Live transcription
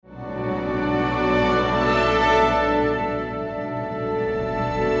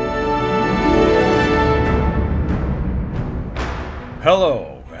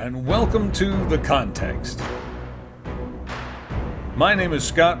Hello, and welcome to The Context. My name is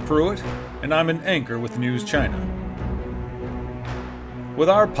Scott Pruitt, and I'm an anchor with News China. With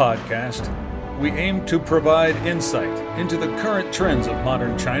our podcast, we aim to provide insight into the current trends of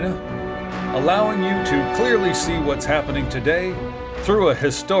modern China, allowing you to clearly see what's happening today through a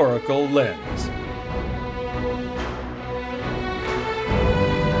historical lens.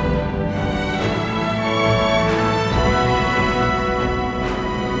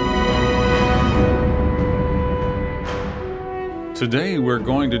 Today we're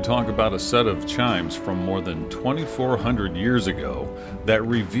going to talk about a set of chimes from more than 2,400 years ago that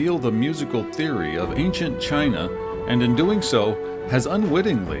reveal the musical theory of ancient China, and in doing so has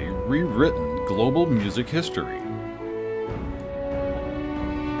unwittingly rewritten global music history.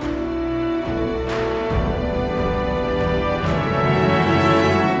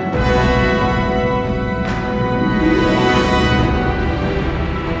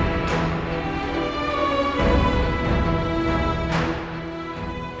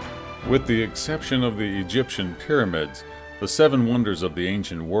 With the exception of the Egyptian pyramids, the seven wonders of the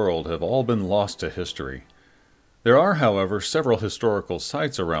ancient world have all been lost to history. There are, however, several historical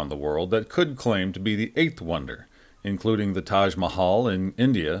sites around the world that could claim to be the eighth wonder, including the Taj Mahal in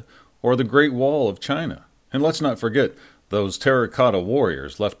India or the Great Wall of China. And let's not forget those terracotta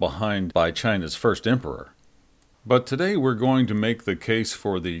warriors left behind by China's first emperor. But today we're going to make the case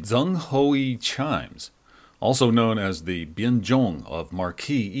for the Zenghouyi chimes, also known as the Bianzhong of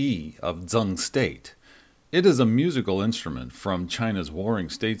Marquis Yi of Zheng State. It is a musical instrument from China's Warring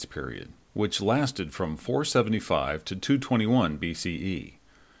States period, which lasted from 475 to 221 BCE.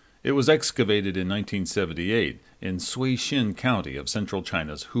 It was excavated in 1978 in Suixin County of central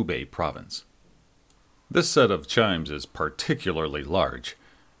China's Hubei province. This set of chimes is particularly large.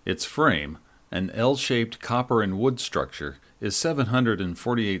 Its frame, an L-shaped copper and wood structure, is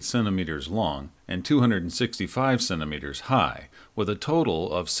 748 centimeters long and 265 centimeters high, with a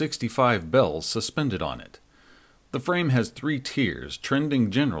total of 65 bells suspended on it. The frame has three tiers,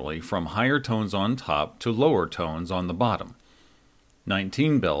 trending generally from higher tones on top to lower tones on the bottom.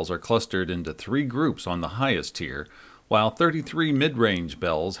 19 bells are clustered into three groups on the highest tier, while 33 mid-range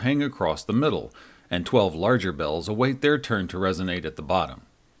bells hang across the middle, and 12 larger bells await their turn to resonate at the bottom.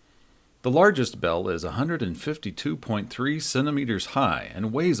 The largest bell is 152.3 centimeters high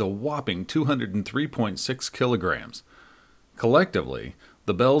and weighs a whopping 203.6 kilograms. Collectively,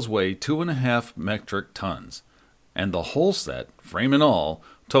 the bells weigh 2.5 metric tons, and the whole set, frame and all,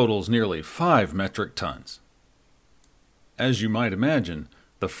 totals nearly 5 metric tons. As you might imagine,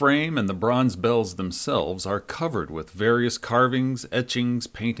 the frame and the bronze bells themselves are covered with various carvings, etchings,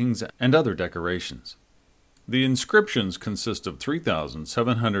 paintings, and other decorations. The inscriptions consist of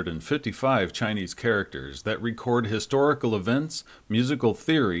 3,755 Chinese characters that record historical events, musical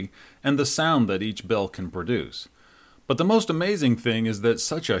theory, and the sound that each bell can produce. But the most amazing thing is that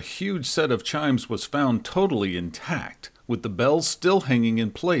such a huge set of chimes was found totally intact, with the bells still hanging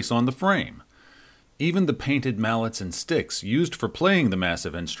in place on the frame. Even the painted mallets and sticks used for playing the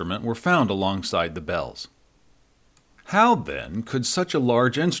massive instrument were found alongside the bells. How, then, could such a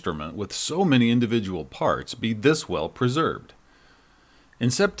large instrument with so many individual parts be this well preserved? In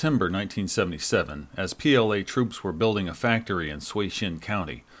September 1977, as PLA troops were building a factory in Suixin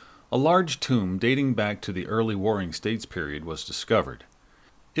County, a large tomb dating back to the early Warring States period was discovered.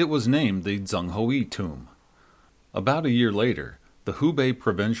 It was named the Zenghouyi tomb. About a year later, the Hubei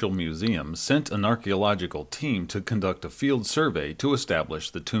Provincial Museum sent an archaeological team to conduct a field survey to establish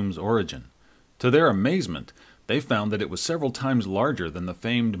the tomb's origin. To their amazement, they found that it was several times larger than the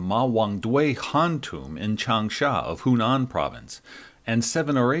famed Ma Wangdui Han tomb in Changsha of Hunan province, and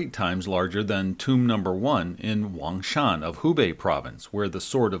 7 or 8 times larger than tomb number 1 in Wangshan of Hubei province, where the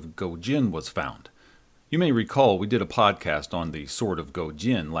sword of Gojin was found. You may recall we did a podcast on the sword of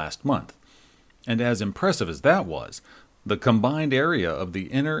Gojin last month. And as impressive as that was, the combined area of the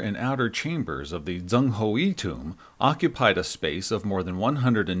inner and outer chambers of the Zenghouyi tomb occupied a space of more than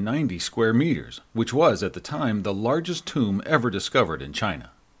 190 square meters, which was, at the time, the largest tomb ever discovered in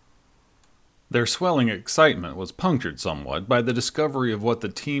China. Their swelling excitement was punctured somewhat by the discovery of what the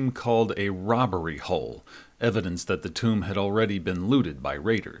team called a robbery hole, evidence that the tomb had already been looted by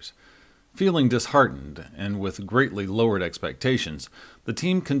raiders. Feeling disheartened, and with greatly lowered expectations, the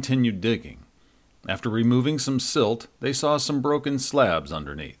team continued digging. After removing some silt, they saw some broken slabs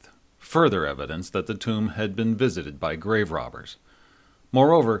underneath, further evidence that the tomb had been visited by grave robbers.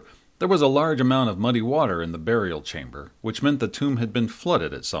 Moreover, there was a large amount of muddy water in the burial chamber, which meant the tomb had been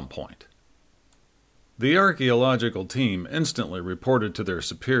flooded at some point. The archaeological team instantly reported to their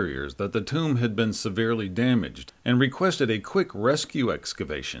superiors that the tomb had been severely damaged and requested a quick rescue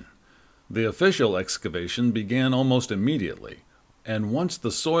excavation. The official excavation began almost immediately, and once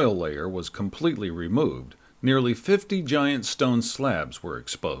the soil layer was completely removed, nearly 50 giant stone slabs were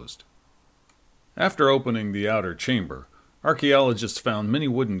exposed. After opening the outer chamber, archaeologists found many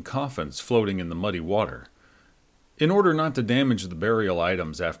wooden coffins floating in the muddy water. In order not to damage the burial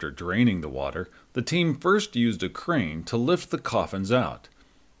items after draining the water, the team first used a crane to lift the coffins out.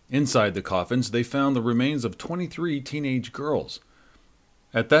 Inside the coffins, they found the remains of 23 teenage girls.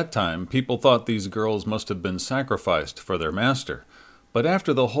 At that time, people thought these girls must have been sacrificed for their master, but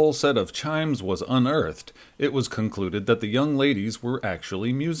after the whole set of chimes was unearthed, it was concluded that the young ladies were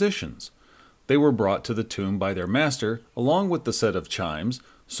actually musicians. They were brought to the tomb by their master, along with the set of chimes,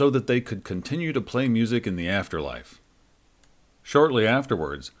 so that they could continue to play music in the afterlife. Shortly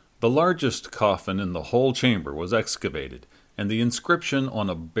afterwards, the largest coffin in the whole chamber was excavated, and the inscription on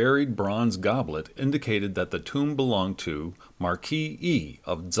a buried bronze goblet indicated that the tomb belonged to Marquis Yi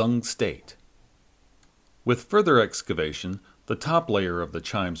of Zeng State. With further excavation, the top layer of the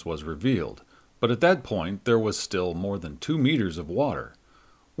chimes was revealed, but at that point there was still more than 2 meters of water.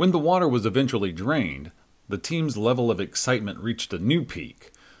 When the water was eventually drained, the team's level of excitement reached a new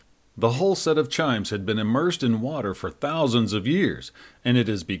peak. The whole set of chimes had been immersed in water for thousands of years, and it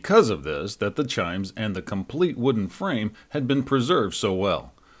is because of this that the chimes and the complete wooden frame had been preserved so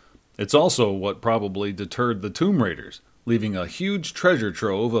well. It's also what probably deterred the tomb raiders, leaving a huge treasure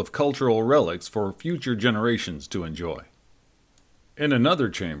trove of cultural relics for future generations to enjoy. In another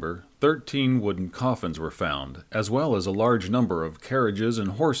chamber, 13 wooden coffins were found, as well as a large number of carriages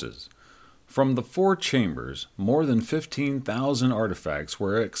and horses. From the 4 chambers, more than 15,000 artifacts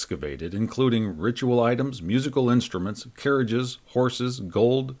were excavated, including ritual items, musical instruments, carriages, horses,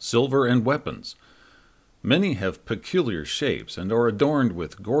 gold, silver, and weapons. Many have peculiar shapes and are adorned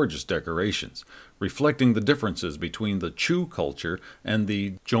with gorgeous decorations, reflecting the differences between the Chu culture and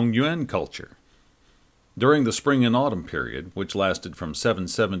the Zhongyuan culture. During the spring and autumn period, which lasted from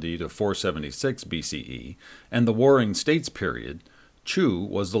 770 to 476 BCE, and the Warring States period, Chu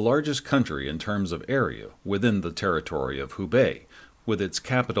was the largest country in terms of area within the territory of Hubei, with its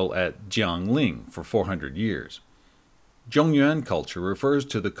capital at Jiangling for 400 years. Zhongyuan culture refers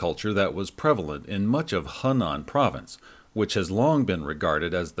to the culture that was prevalent in much of Henan province, which has long been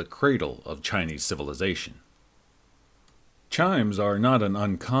regarded as the cradle of Chinese civilization. Chimes are not an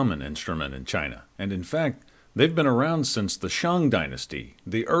uncommon instrument in China, and in fact, they've been around since the Shang dynasty,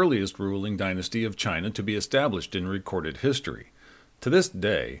 the earliest ruling dynasty of China to be established in recorded history. To this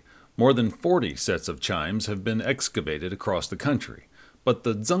day, more than 40 sets of chimes have been excavated across the country, but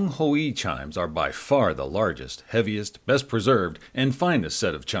the Zenghouyi chimes are by far the largest, heaviest, best preserved, and finest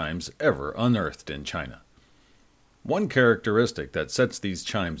set of chimes ever unearthed in China. One characteristic that sets these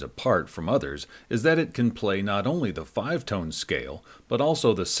chimes apart from others is that it can play not only the 5-tone scale, but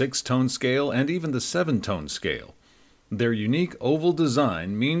also the 6-tone scale and even the 7-tone scale. Their unique oval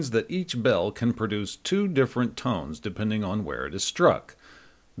design means that each bell can produce 2 different tones depending on where it is struck.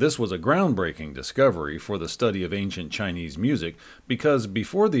 This was a groundbreaking discovery for the study of ancient Chinese music because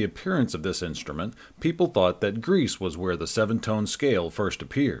before the appearance of this instrument, people thought that Greece was where the 7-tone scale first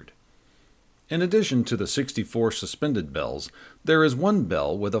appeared. In addition to the 64 suspended bells, there is one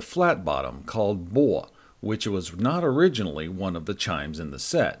bell with a flat bottom called bo, which was not originally one of the chimes in the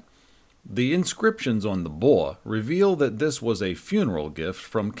set. The inscriptions on the bo reveal that this was a funeral gift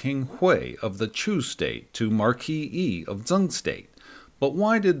from King Hui of the Chu state to Marquis Yi of Zeng state. But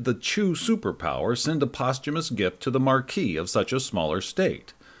why did the Chu superpower send a posthumous gift to the Marquis of such a smaller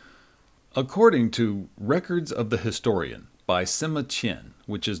state? According to Records of the Historian by Sima Qian,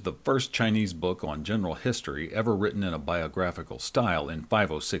 which is the first Chinese book on general history ever written in a biographical style in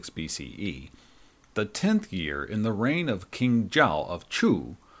 506 BCE, the 10th year in the reign of King Zhao of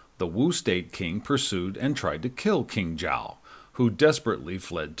Chu, the Wu state king pursued and tried to kill King Zhao, who desperately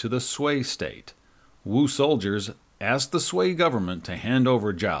fled to the Sui state. Wu soldiers asked the Sui government to hand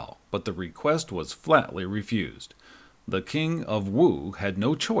over Zhao, but the request was flatly refused. The king of Wu had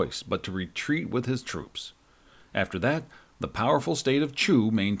no choice but to retreat with his troops. After that, the powerful state of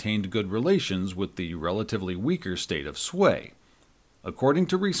Chu maintained good relations with the relatively weaker state of Sui. According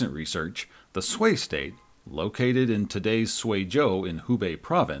to recent research, the Sui state, located in today's Suizhou in Hubei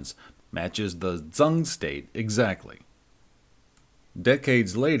province, matches the Zeng state exactly.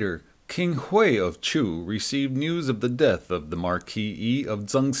 Decades later, King Hui of Chu received news of the death of the Marquis Yi of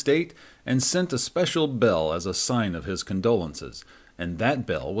Zeng state and sent a special bell as a sign of his condolences, and that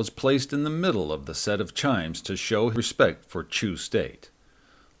bell was placed in the middle of the set of chimes to show respect for Chu state.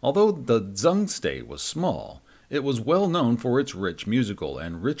 Although the Zeng state was small, it was well known for its rich musical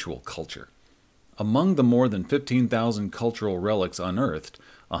and ritual culture. Among the more than 15,000 cultural relics unearthed,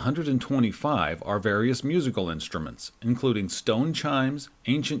 125 are various musical instruments, including stone chimes,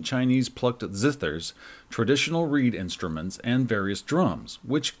 ancient Chinese plucked zithers, traditional reed instruments, and various drums,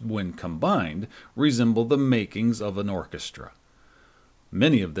 which, when combined, resemble the makings of an orchestra.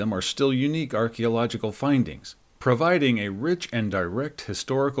 Many of them are still unique archaeological findings, providing a rich and direct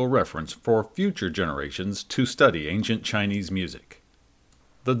historical reference for future generations to study ancient Chinese music.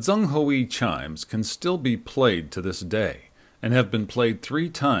 The Zenghouyi chimes can still be played to this day, and have been played 3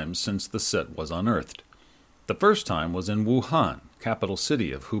 times since the set was unearthed. The first time was in Wuhan, capital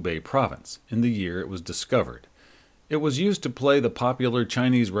city of Hubei province, in the year it was discovered. It was used to play the popular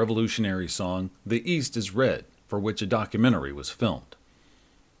Chinese revolutionary song, "The East is Red," for which a documentary was filmed.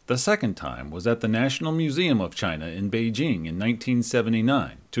 The second time was at the National Museum of China in Beijing in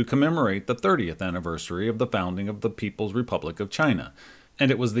 1979 to commemorate the 30th anniversary of the founding of the People's Republic of China, and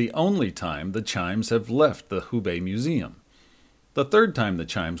it was the only time the chimes have left the Hubei Museum. The third time the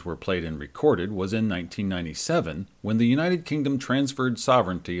chimes were played and recorded was in 1997, when the United Kingdom transferred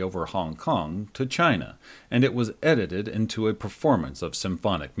sovereignty over Hong Kong to China, and it was edited into a performance of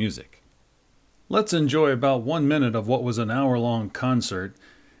symphonic music. Let's enjoy about 1 minute of what was an hour-long concert.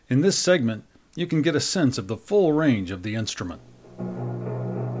 In this segment, you can get a sense of the full range of the instrument.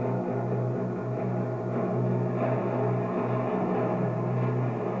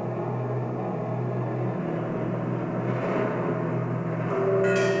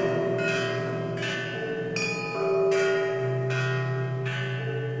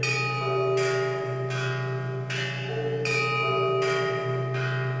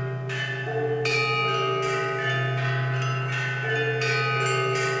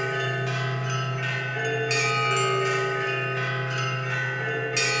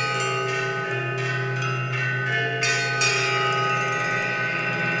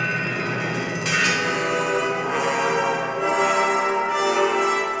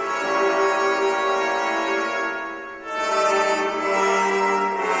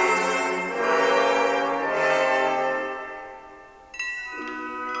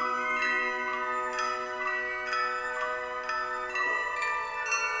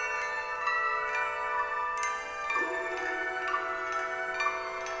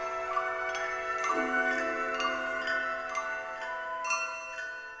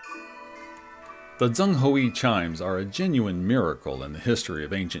 The Zenghouyi chimes are a genuine miracle in the history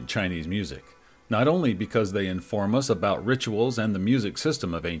of ancient Chinese music, not only because they inform us about rituals and the music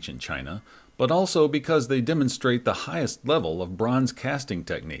system of ancient China, but also because they demonstrate the highest level of bronze casting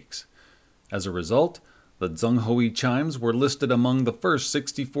techniques. As a result, the Zenghouyi chimes were listed among the first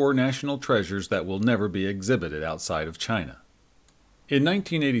 64 national treasures that will never be exhibited outside of China. In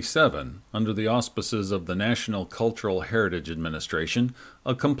 1987, under the auspices of the National Cultural Heritage Administration,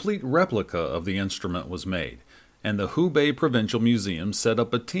 a complete replica of the instrument was made, and the Hubei Provincial Museum set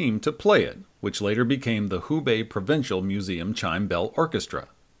up a team to play it, which later became the Hubei Provincial Museum Chime Bell Orchestra.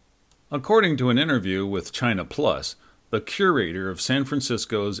 According to an interview with China Plus, the curator of San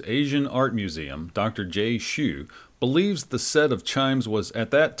Francisco's Asian Art Museum, Dr. Jay Xu, believes the set of chimes was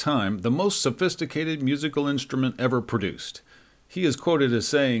at that time the most sophisticated musical instrument ever produced. He is quoted as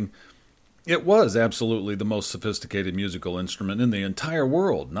saying, "It was absolutely the most sophisticated musical instrument in the entire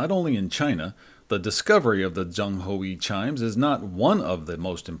world, not only in China. The discovery of the Zenghouyi chimes is not one of the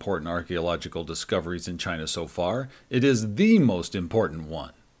most important archaeological discoveries in China so far. It is the most important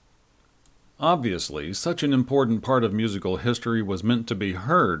one." Obviously, such an important part of musical history was meant to be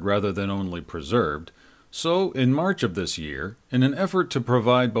heard rather than only preserved. So, in March of this year, in an effort to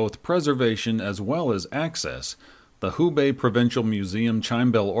provide both preservation as well as access, the Hubei Provincial Museum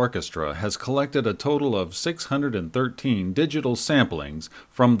Chime Bell Orchestra has collected a total of 613 digital samplings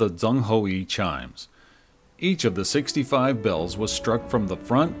from the Zenghouyi chimes. Each of the 65 bells was struck from the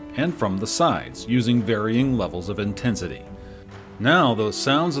front and from the sides, using varying levels of intensity. Now, the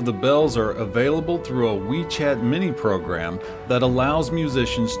sounds of the bells are available through a WeChat mini program that allows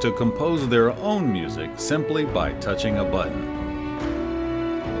musicians to compose their own music simply by touching a button.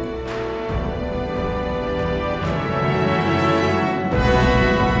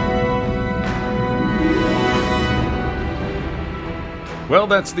 Well,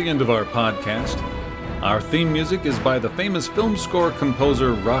 that's the end of our podcast. Our theme music is by the famous film score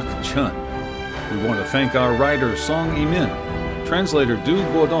composer Rock Chun. We want to thank our writer Song Yimin, translator Du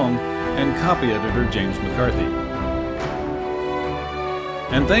Guodong, and copy editor James McCarthy.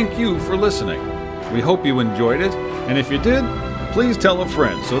 And thank you for listening. We hope you enjoyed it, and if you did, please tell a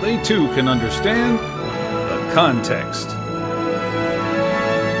friend so they too can understand the context.